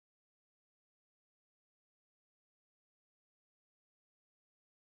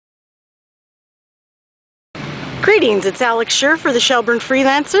Greetings, it's Alex Scher for the Shelburne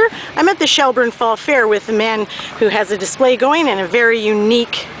Freelancer. I'm at the Shelburne Fall Fair with a man who has a display going and a very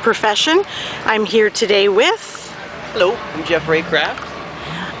unique profession. I'm here today with... Hello, I'm Jeff Raycraft.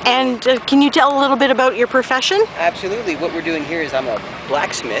 And can you tell a little bit about your profession? Absolutely. What we're doing here is I'm a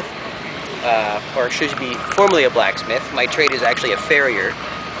blacksmith, or should be formerly a blacksmith. My trade is actually a farrier.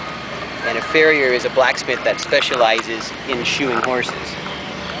 And a farrier is a blacksmith that specializes in shoeing horses.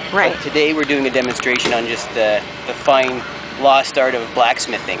 Right. But today we're doing a demonstration on just the fine lost art of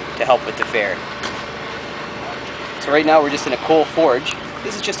blacksmithing to help with the fair. So right now we're just in a coal forge.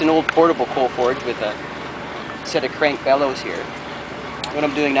 This is just an old portable coal forge with a set of crank bellows here. What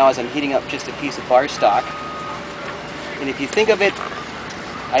I'm doing now is I'm heating up just a piece of bar stock. And if you think of it,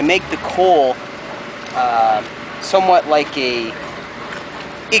 I make the coal somewhat like a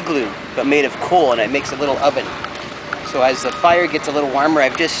igloo, but made of coal, and it makes a little oven. So as the fire gets a little warmer,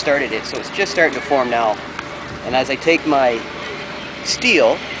 I've just started it, so it's just starting to form now. And as I take my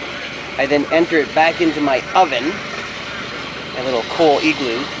steel, I then enter it back into my oven, a little coal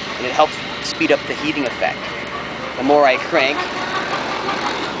igloo, and it helps speed up the heating effect. The more I crank,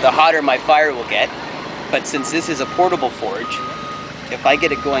 the hotter my fire will get. But since this is a portable forge, if I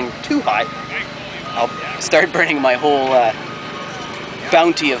get it going too hot, I'll start burning my whole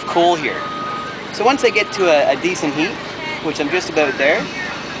bounty of coal here. So once I get to a decent heat, which I'm just about there,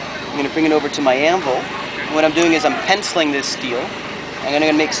 I'm going to bring it over to my anvil. And what I'm doing is I'm penciling this steel. I'm going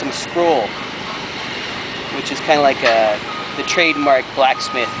to make some scroll, which is kind of like the trademark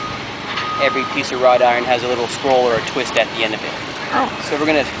blacksmith. Every piece of wrought iron has a little scroll or a twist at the end of it. Oh. So we're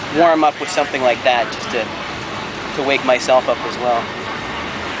going to warm up with something like that just to wake myself up as well.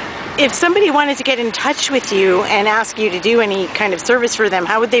 If somebody wanted to get in touch with you and ask you to do any kind of service for them,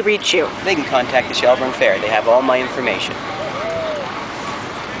 how would they reach you? They can contact the Shelburne Fair. They have all my information.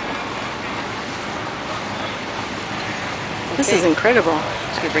 This is incredible.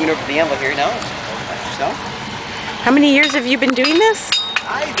 Just going to bring it over to the anvil here now. So. How many years have you been doing this?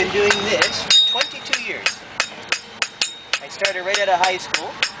 I've been doing this for 22 years. I started right out of high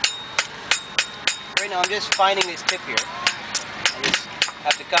school. Right now I'm just finding this tip here. I just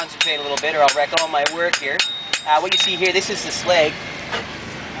have to concentrate a little bit or I'll wreck all my work here. What you see here, this is the slag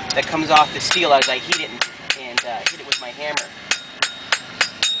that comes off the steel as I heat it and hit it with my hammer.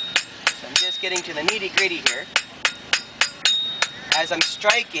 So I'm just getting to the nitty-gritty here. As I'm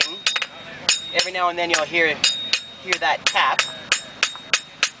striking, every now and then you'll hear that tap.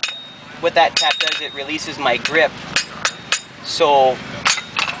 What that tap does, it releases my grip, so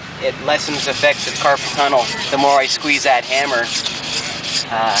it lessens the effects of carpal tunnel. The more I squeeze that hammer,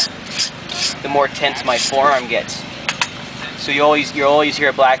 the more tense my forearm gets. So you always hear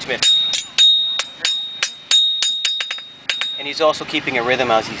a blacksmith, and he's also keeping a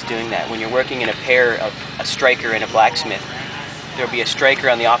rhythm as he's doing that. When you're working in a pair of a striker and a blacksmith, there'll be a striker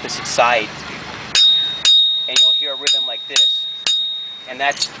on the opposite side, and you'll hear a rhythm like this, and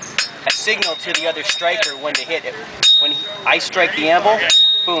that's a signal to the other striker when to hit it. When I strike the anvil,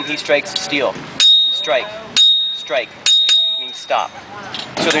 boom, he strikes the steel. Strike, strike, means stop.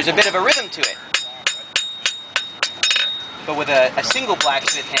 So there's a bit of a rhythm to it. But with a single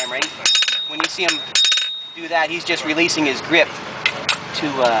blacksmith hammering, when you see him do that, he's just releasing his grip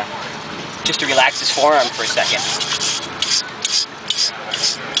to just to relax his forearm for a second.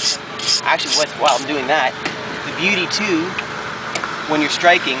 Actually, while I'm doing that, the beauty too, when you're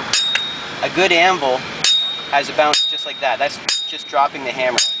striking, a good anvil has a bounce just like that. That's just dropping the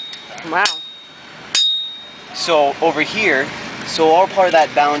hammer. Wow. So over here, so all part of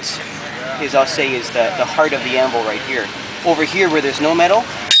that bounce is, I'll say, is the heart of the anvil right here. Over here where there's no metal,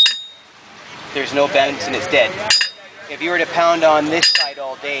 there's no bounce and it's dead. If you were to pound on this side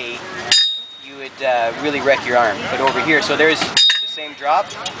all day, you would really wreck your arm. But over here, so there's the same drop,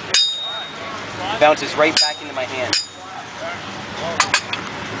 bounces right back into my hand.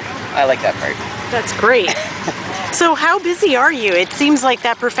 I like that part. That's great. So how busy are you? It seems like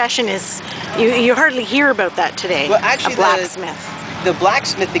that profession is, you hardly hear about that today. Well, actually, a blacksmith. The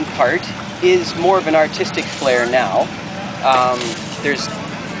blacksmithing part is more of an artistic flair now. There's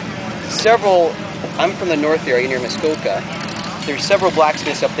several, I'm from the north area near Muskoka. There's several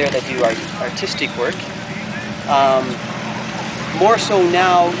blacksmiths up there that do artistic work. More so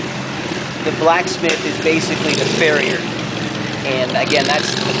now, the blacksmith is basically the farrier. And again,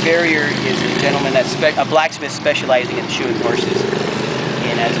 the farrier is a gentleman that's a blacksmith specializing in shoeing horses.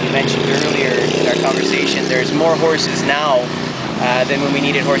 And as we mentioned earlier in our conversation, there's more horses now than when we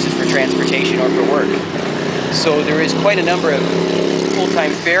needed horses for transportation or for work. So there is quite a number of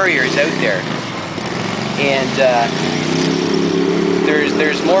full-time farriers out there. And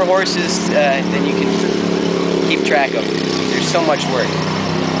there's more horses than you can keep track of. There's so much work.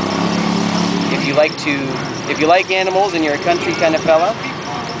 If you like animals and you're a country kind of fella,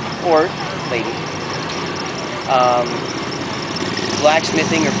 or lady,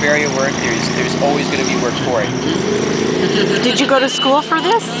 blacksmithing or farrier work, there's always going to be work for it. Did you go to school for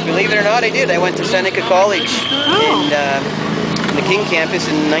this? Believe it or not, I did. I went to Seneca College in the King campus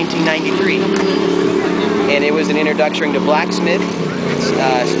in 1993, and it was an introduction to blacksmith,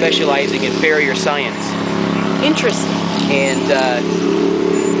 specializing in farrier science. Interesting. And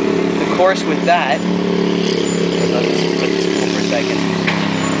the course with that, let me put this cool for a second.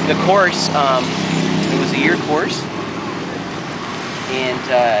 The course, it was a year course, and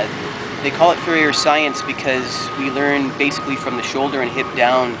they call it farrier science because we learn basically from the shoulder and hip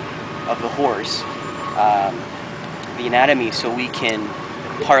down of the horse, the anatomy, so we can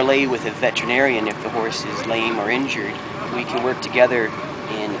parlay with a veterinarian if the horse is lame or injured. We can work together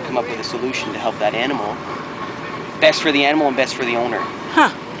and come up with a solution to help that animal. Best for the animal and best for the owner.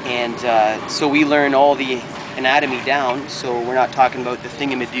 Huh. And so we learn all the anatomy down, so we're not talking about the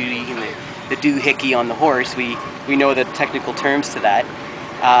thingamadoody and the doohickey on the horse. We know the technical terms to that.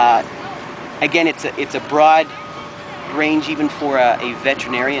 Again, it's a broad range even for a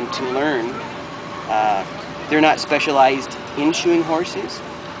veterinarian to learn. They're not specialized in shoeing horses,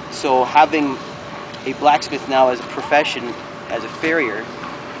 so having a blacksmith now as a profession, as a farrier,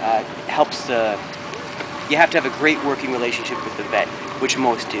 helps. You have to have a great working relationship with the vet, which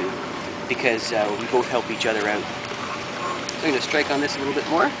most do, because we both help each other out. So I'm going to strike on this a little bit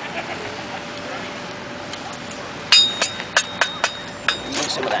more. Remove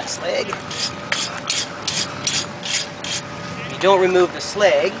some of that slag. If you don't remove the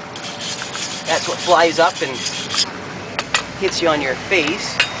slag, that's what flies up and hits you on your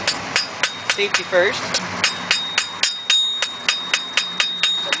face. Safety first.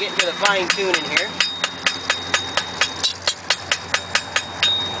 I'm getting to the fine tuning here.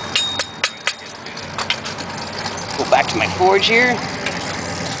 Go back to my forge here.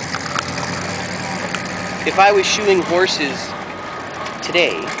 If I was shoeing horses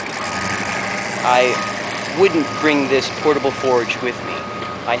today, I wouldn't bring this portable forge with me.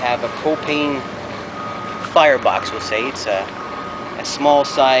 I have a propane firebox, we'll say. It's a small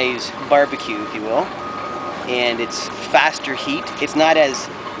size barbecue, if you will, and it's faster heat. It's not as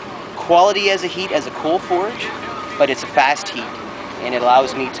quality as a heat as a coal forge, but it's a fast heat, and it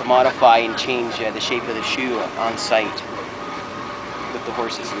allows me to modify and change the shape of the shoe on site with the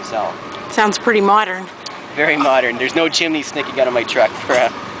horses themselves. Sounds pretty modern. Very modern. There's no chimney sticking out of my truck for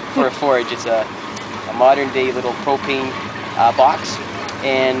a forge. It's a modern day little propane box,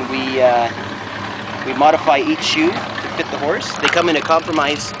 and we modify each shoe to fit the horse. They come in a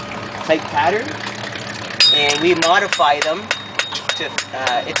compromise type pattern, and we modify them to.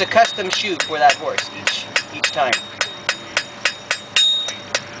 It's a custom shoe for that horse each time.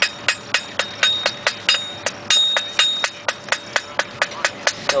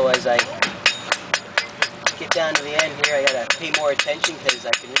 So as I get down to the end here, I gotta pay more attention because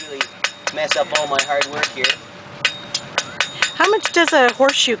I can really mess up all my hard work here. How much does a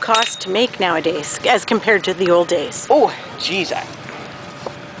horseshoe cost to make nowadays as compared to the old days? Oh, geez, I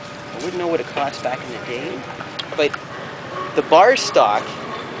wouldn't know what it cost back in the day, but the bar stock,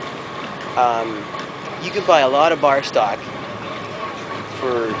 you can buy a lot of bar stock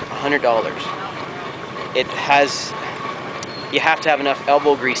for $100. It has, you have to have enough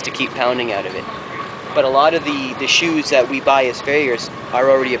elbow grease to keep pounding out of it. But a lot of the shoes that we buy as farriers are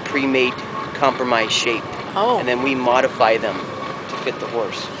already a pre-made compromised shape. Oh. And then we modify them to fit the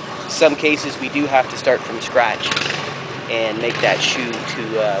horse. In some cases we do have to start from scratch and make that shoe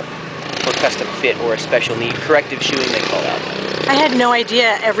for custom fit or a special need. Corrective shoeing, they call that. I had no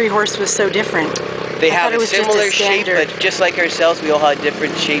idea every horse was so different. They have a similar shape, but just like ourselves, we all have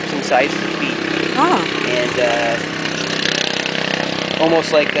different shapes and sizes of feet. Oh. And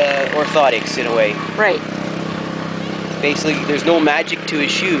almost like orthotics in a way. Right. Basically, there's no magic to a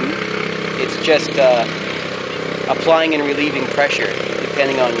shoe. It's just applying and relieving pressure,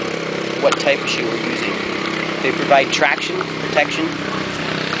 depending on what type of shoe we're using. They provide traction, protection,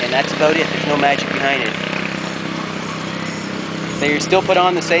 and that's about it. There's no magic behind it. They're still put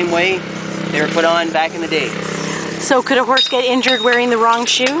on the same way they were put on back in the day. So could a horse get injured wearing the wrong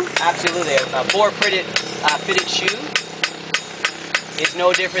shoe? Absolutely. A poor fitted shoe is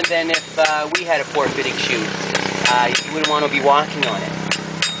no different than if we had a poor fitting shoe. You wouldn't want to be walking on it.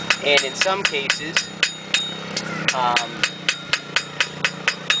 And in some cases, I'm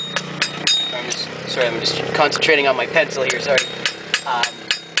just concentrating on my pencil here, sorry.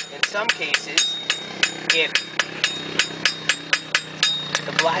 In some cases, if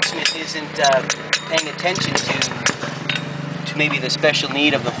the blacksmith isn't paying attention to maybe the special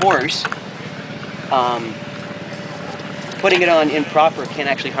need of the horse, putting it on improper can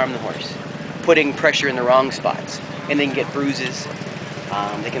actually harm the horse. Putting pressure in the wrong spots, and they can get bruises.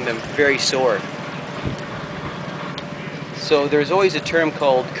 They can be very sore. So there's always a term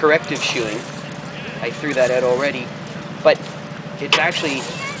called corrective shoeing. I threw that out already, but it's actually,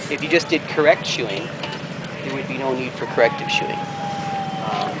 if you just did correct shoeing, there would be no need for corrective shoeing.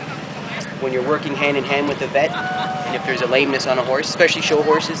 When you're working hand in hand with a vet, and if there's a lameness on a horse, especially show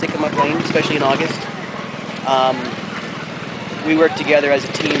horses, they come up lame, especially in August, we work together as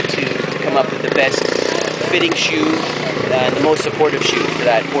a team to come up with the best fitting shoe and the most supportive shoe for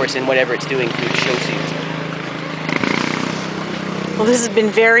that horse in whatever it's doing through its show season. Well, this has been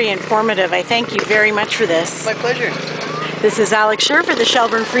very informative. I thank you very much for this. My pleasure. This is Alex Scher for the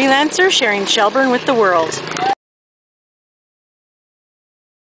Shelburne Freelancer, sharing Shelburne with the world.